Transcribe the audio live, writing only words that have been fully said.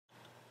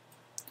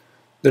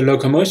The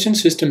Locomotion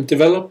system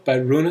developed by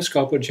Rune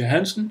Skovgaard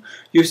Johansen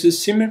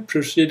uses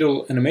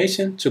semi-procedural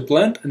animation to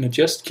blend and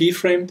adjust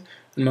keyframed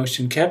and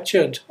motion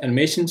captured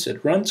animations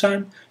at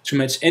runtime to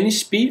match any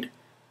speed,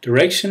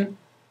 direction,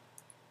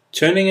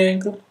 turning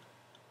angle,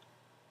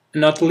 and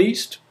not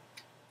least,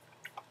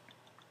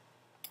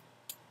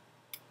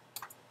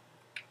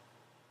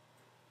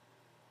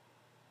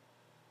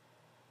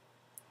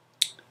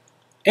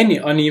 any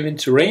uneven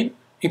terrain,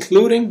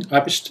 including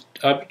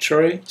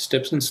arbitrary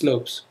steps and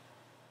slopes.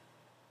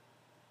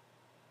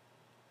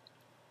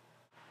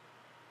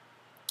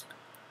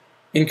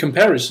 In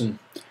comparison,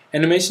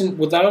 animation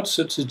without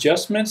such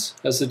adjustments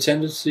has a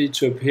tendency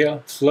to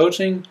appear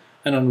floating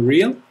and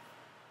unreal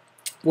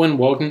when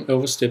walking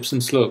over steps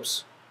and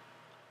slopes.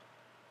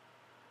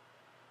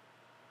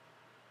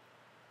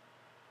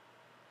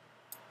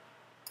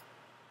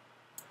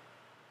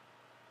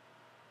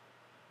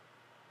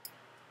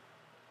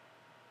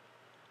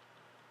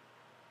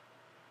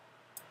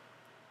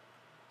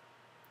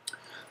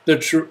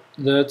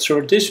 The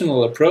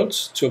traditional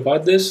approach to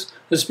avoid this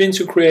has been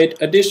to create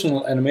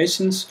additional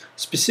animations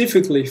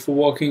specifically for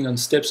walking on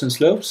steps and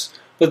slopes,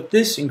 but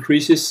this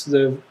increases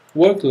the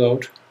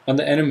workload on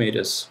the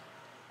animators.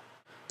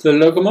 The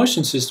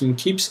Locomotion system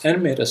keeps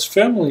animators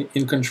firmly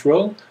in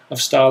control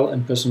of style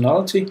and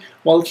personality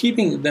while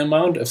keeping the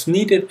amount of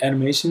needed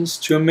animations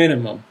to a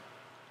minimum.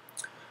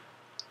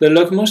 The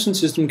Locomotion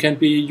system can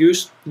be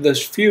used with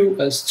as few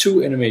as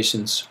 2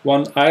 animations,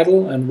 one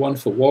idle and one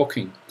for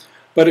walking,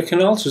 but it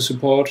can also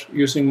support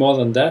using more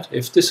than that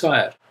if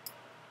desired.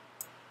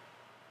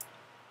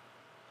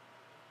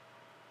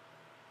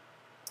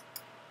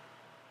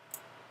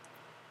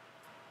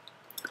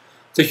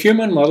 The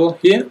human model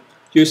here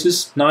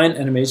uses 9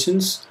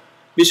 animations,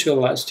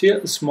 visualized here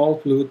as small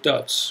blue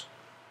dots.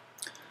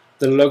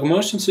 The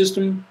Locomotion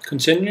system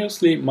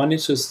continuously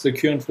monitors the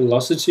current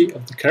velocity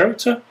of the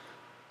character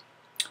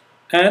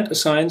and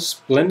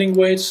assigns blending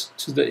weights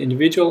to the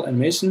individual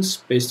animations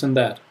based on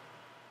that.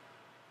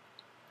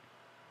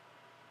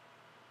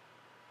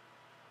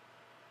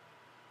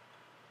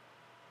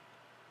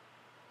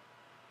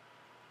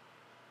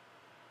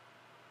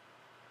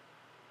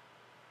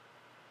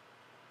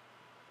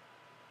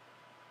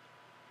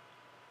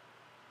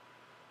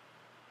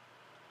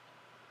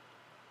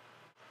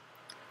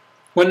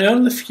 When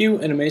only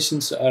few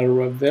animations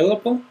are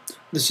available,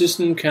 the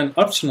system can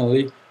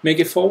optionally make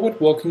a forward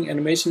walking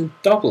animation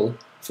double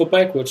for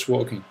backwards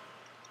walking.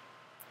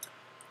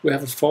 We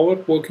have a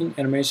forward walking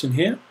animation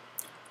here,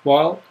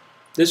 while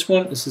this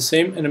one is the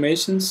same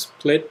animations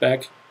played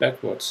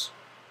backwards.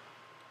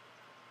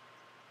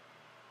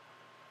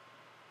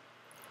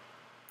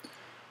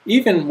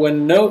 Even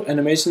when no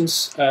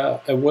animations are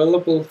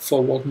available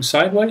for walking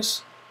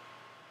sideways,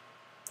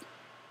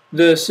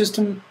 the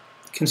system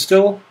can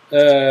still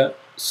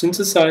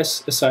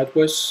synthesize a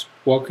sideways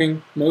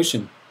walking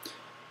motion,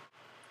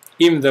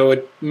 even though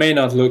it may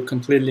not look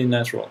completely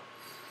natural.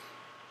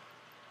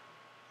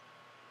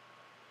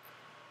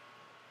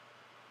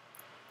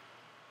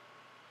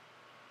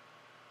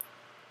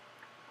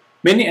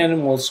 Many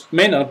animals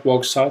may not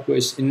walk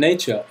sideways in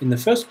nature in the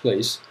first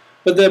place,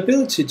 but the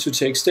ability to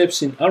take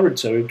steps in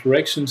arbitrary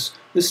directions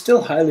is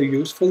still highly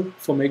useful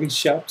for making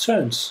sharp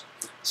turns,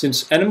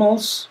 since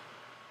animals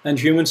and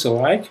humans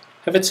alike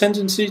have a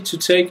tendency to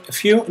take a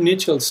few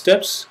initial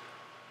steps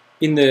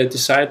in the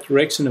desired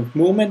direction of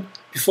movement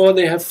before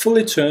they have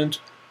fully turned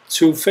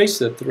to face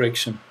that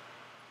direction.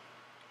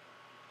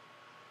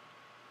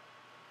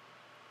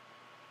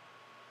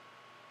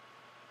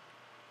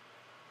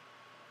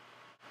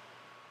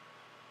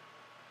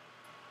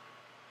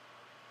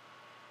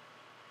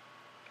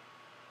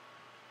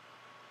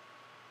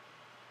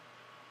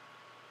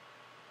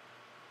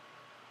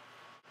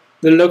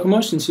 The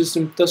Locomotion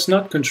system does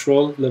not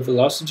control the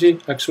velocity,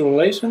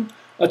 acceleration,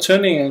 or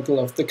turning angle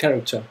of the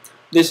character.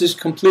 This is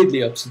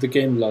completely up to the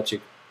game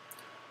logic.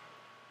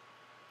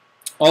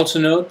 Also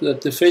note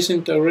that the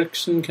facing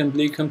direction can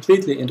be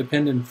completely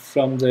independent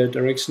from the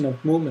direction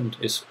of movement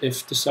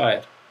if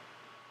desired.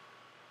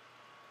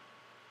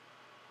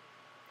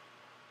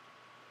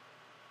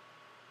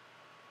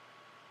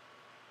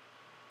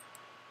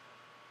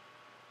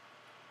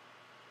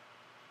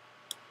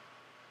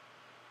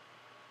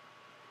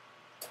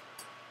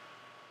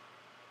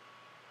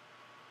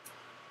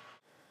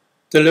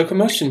 The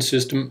Locomotion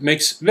system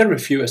makes very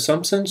few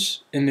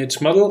assumptions in its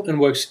model and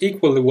works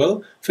equally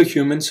well for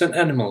humans and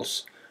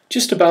animals,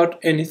 just about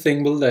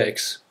anything with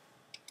legs.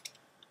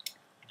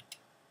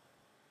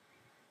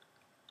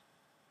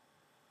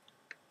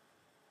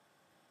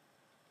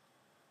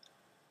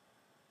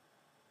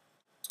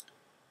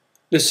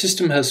 The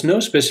system has no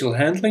special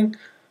handling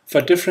for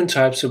different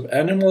types of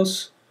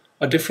animals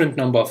or different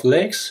number of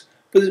legs,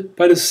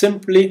 but is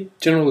simply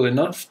general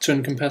enough to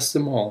encompass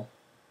them all.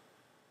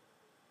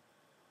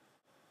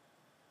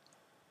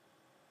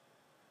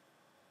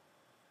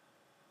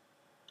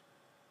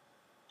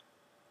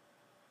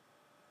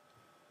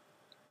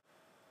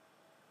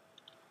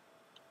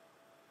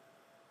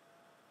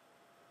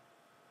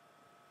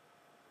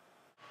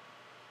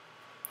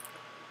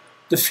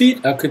 The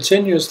feet are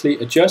continuously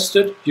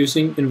adjusted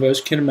using inverse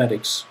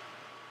kinematics.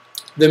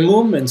 The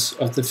movements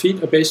of the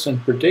feet are based on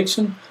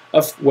prediction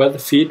of where the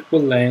feet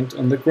will land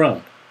on the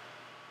ground.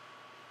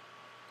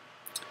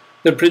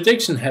 The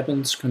prediction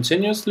happens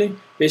continuously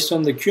based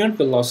on the current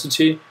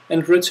velocity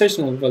and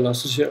rotational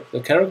velocity of the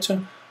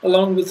character,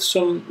 along with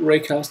some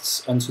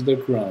raycasts onto the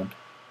ground.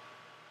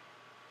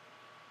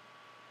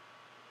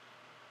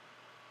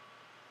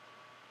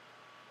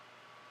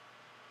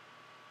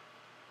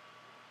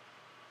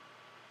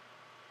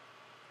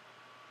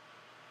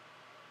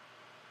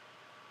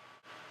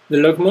 The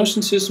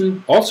locomotion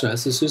system also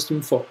has a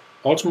system for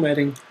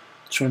automating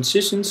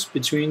transitions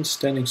between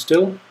standing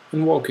still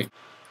and walking.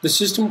 The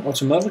system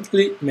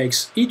automatically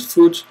makes each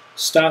foot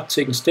start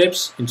taking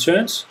steps in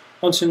turns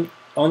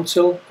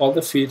until all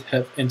the feet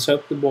have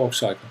entered the walk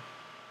cycle.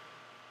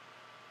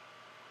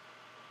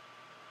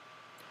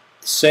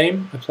 The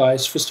same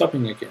applies for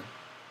stopping again.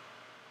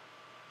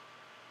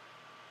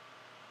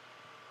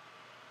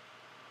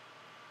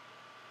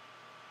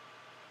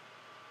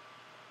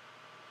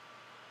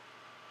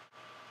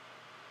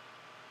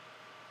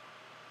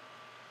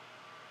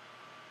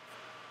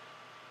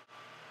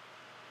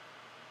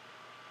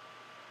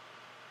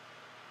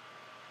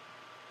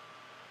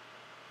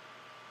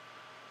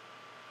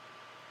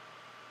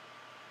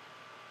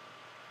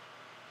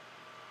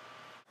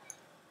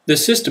 The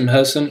system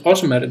has an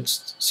automated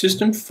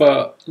system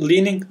for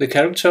leaning the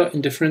character in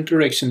different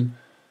directions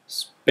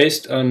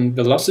based on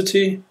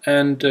velocity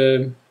and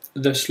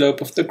the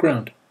slope of the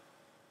ground.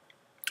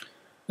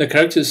 The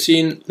character is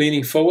seen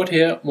leaning forward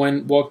here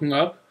when walking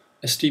up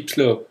a steep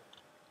slope.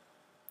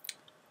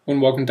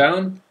 When walking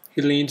down,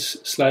 he leans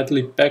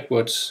slightly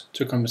backwards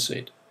to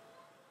compensate.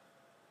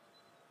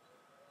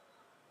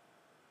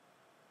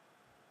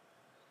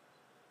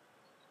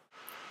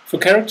 For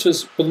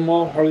characters with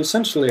more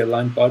horizontally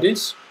aligned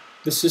bodies,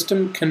 the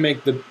system can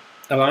make the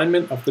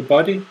alignment of the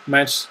body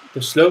match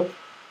the slope,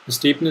 the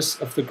steepness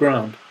of the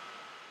ground.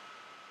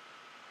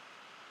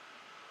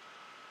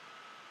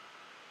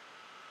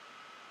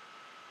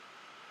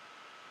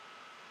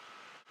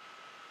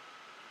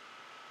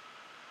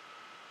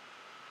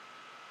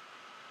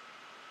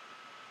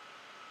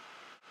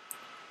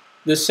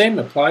 The same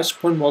applies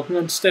when walking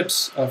on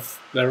steps of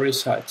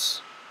various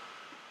heights.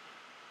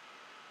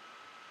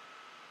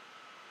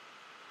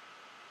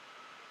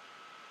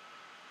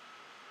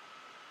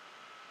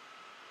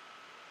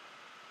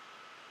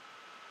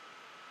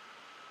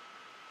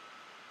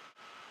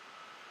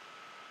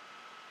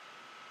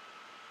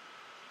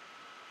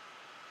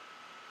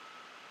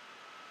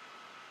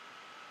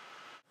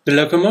 The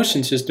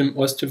locomotion system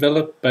was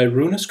developed by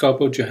Rune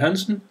Skovbo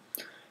Johansen,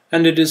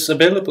 and it is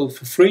available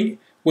for free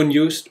when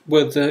used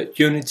with the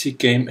Unity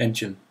game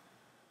engine.